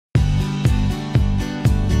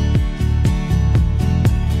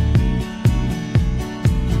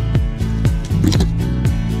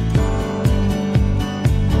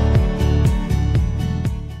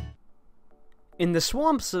In the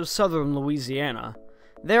swamps of southern Louisiana,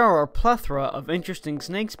 there are a plethora of interesting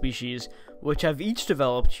snake species which have each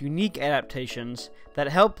developed unique adaptations that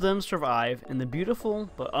help them survive in the beautiful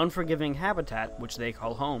but unforgiving habitat which they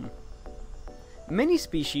call home. Many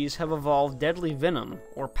species have evolved deadly venom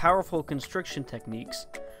or powerful constriction techniques,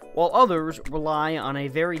 while others rely on a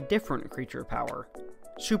very different creature power,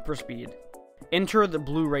 super speed. Enter the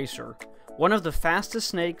blue racer, one of the fastest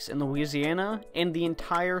snakes in Louisiana and the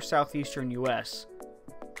entire southeastern US.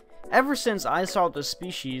 Ever since I saw this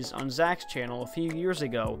species on Zach's channel a few years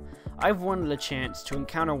ago, I've wanted a chance to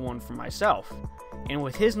encounter one for myself, and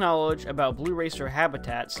with his knowledge about blue racer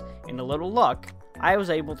habitats and a little luck, I was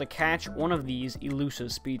able to catch one of these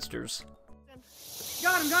elusive speedsters.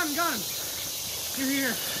 Got him!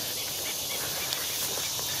 Here.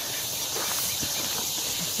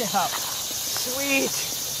 Yeah, sweet!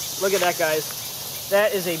 Look at that, guys.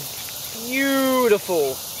 That is a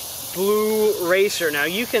beautiful blue racer. Now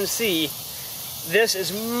you can see this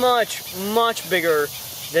is much bigger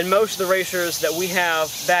than most of the racers that we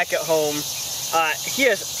have back at home. He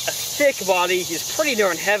has a thick body. He's pretty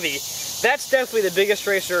darn heavy. That's definitely the biggest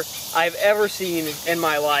racer I've ever seen in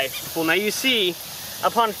my life. Well, now you see,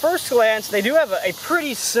 upon first glance, they do have a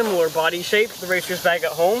pretty similar body shape to the racers back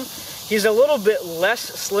at home. He's a little bit less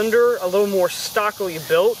slender, a little more stockily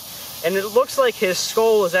built, and it looks like his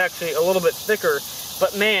skull is actually a little bit thicker.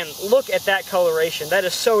 But man, look at that coloration. That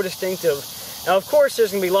is so distinctive. Now, of course,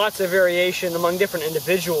 there's going to be lots of variation among different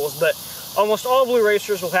individuals, but almost all blue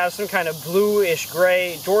racers will have some kind of bluish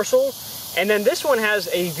gray dorsal. And then this one has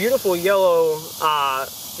a beautiful yellow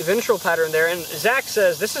ventral pattern there. And Zach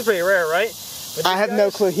says this is pretty rare, right? I have no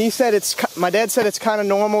clue. He said my dad said it's kind of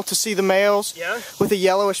normal to see the males with a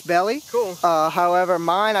yellowish belly. Cool. However,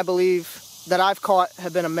 mine, I believe, that I've caught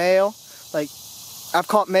have been a male. Like, I've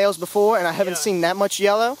caught males before, and I haven't seen that much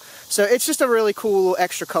yellow. So it's just a really cool little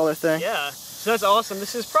extra color thing. Yeah. So that's awesome.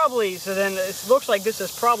 This is probably, so then it looks like this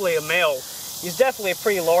is probably a male. He's definitely a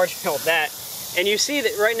pretty large male at that. And you see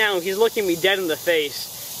that right now he's looking me dead in the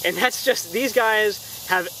face. And that's just, these guys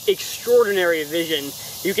have extraordinary vision.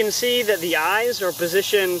 You can see that the eyes are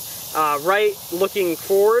positioned right looking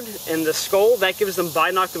forward in the skull. That gives them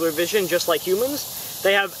binocular vision just like humans.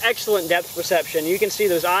 They have excellent depth perception. You can see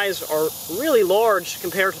those eyes are really large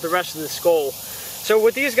compared to the rest of the skull. So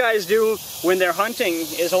what these guys do when they're hunting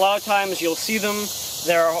is a lot of times you'll see them,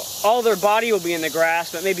 all their body will be in the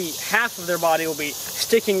grass, but maybe half of their body will be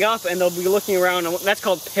sticking up, and they'll be looking around, and that's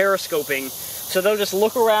called periscoping. So they'll just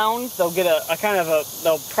look around, they'll get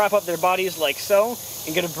they'll prop up their bodies like so,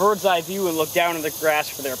 and get a bird's eye view and look down in the grass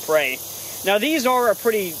for their prey. Now these are a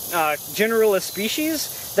pretty generalist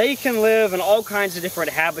species. They can live in all kinds of different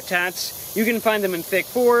habitats. You can find them in thick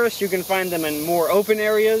forests, you can find them in more open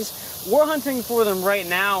areas. We're hunting for them right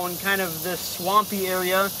now in kind of this swampy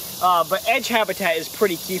area, but edge habitat is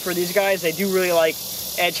pretty key for these guys. They do really like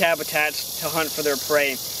edge habitats to hunt for their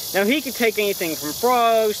prey. Now he can take anything from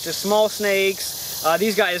frogs to small snakes.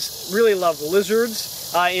 These guys really love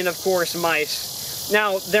lizards, and of course mice.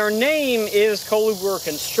 Now their name is Colubur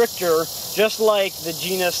constrictor, just like the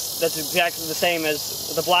genus that's exactly the same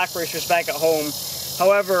as the black racers back at home.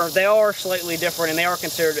 However, they are slightly different, and they are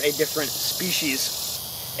considered a different species.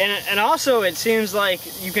 And also, it seems like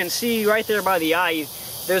you can see right there by the eye,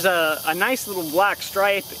 there's a nice little black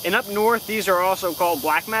stripe. And up north, these are also called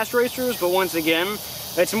black mass racers, but once again,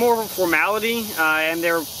 it's more of a formality, and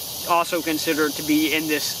they're also considered to be in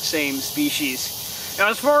this same species. Now,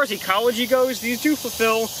 as far as ecology goes, these do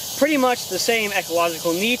fulfill pretty much the same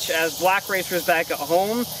ecological niche as black racers back at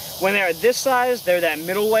home. When they're at this size, they're that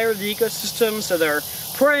middle layer of the ecosystem, so they're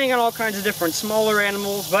preying on all kinds of different smaller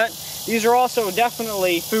animals, but these are also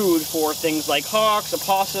definitely food for things like hawks,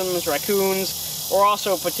 opossums, raccoons, or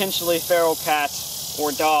also potentially feral cats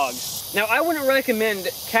or dogs. Now, I wouldn't recommend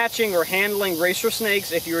catching or handling racer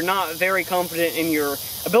snakes if you're not very confident in your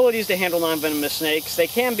abilities to handle non-venomous snakes. They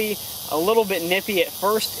can be a little bit nippy at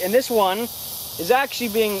first, and this one is actually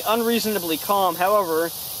being unreasonably calm. However,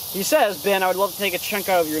 he says, "Ben, I would love to take a chunk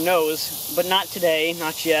out of your nose, but not today,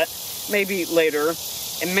 not yet, maybe later."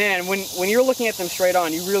 And man, when you're looking at them straight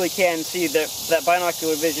on, you really can see that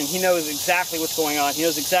binocular vision. He knows exactly what's going on. He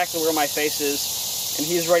knows exactly where my face is, and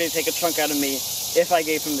he's ready to take a chunk out of me if I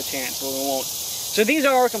gave him the chance, but we won't. So these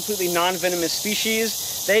are completely non-venomous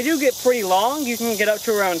species. They do get pretty long. You can get up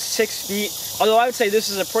to around 6 feet, although I would say this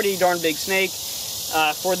is a pretty darn big snake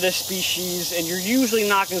for this species, and you're usually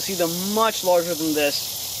not going to see them much larger than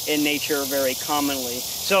this in nature very commonly.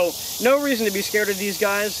 So no reason to be scared of these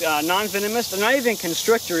guys. Non-venomous, they're not even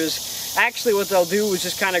constrictors. Actually what they'll do is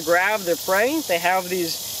just kind of grab their prey. They have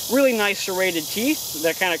these really nice serrated teeth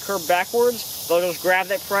that kind of curve backwards, they'll just grab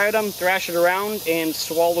that parietum, thrash it around, and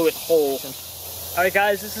swallow it whole. Alright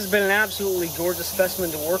guys, this has been an absolutely gorgeous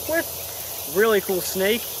specimen to work with. Really cool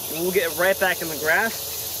snake. We'll get right back in the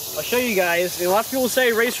grass. I'll show you guys. A lot of people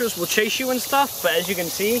say racers will chase you and stuff, but as you can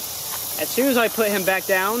see, as soon as I put him back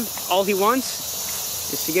down, all he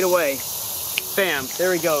wants is to get away. Bam,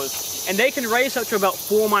 there he goes. And they can race up to about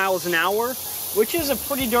 4 miles an hour, which is a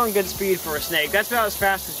pretty darn good speed for a snake. That's about as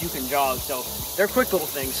fast as you can jog, so they're quick little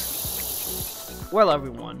things. Well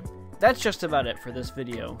everyone, that's just about it for this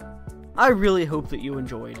video. I really hope that you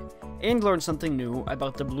enjoyed, and learned something new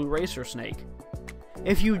about the blue racer snake.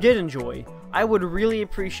 If you did enjoy, I would really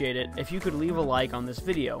appreciate it if you could leave a like on this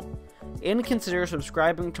video, and consider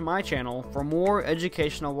subscribing to my channel for more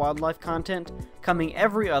educational wildlife content coming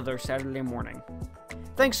every other Saturday morning.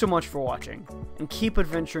 Thanks so much for watching, and keep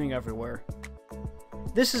adventuring everywhere.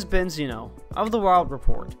 This has been Zino, of the Wild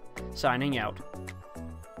Report, signing out.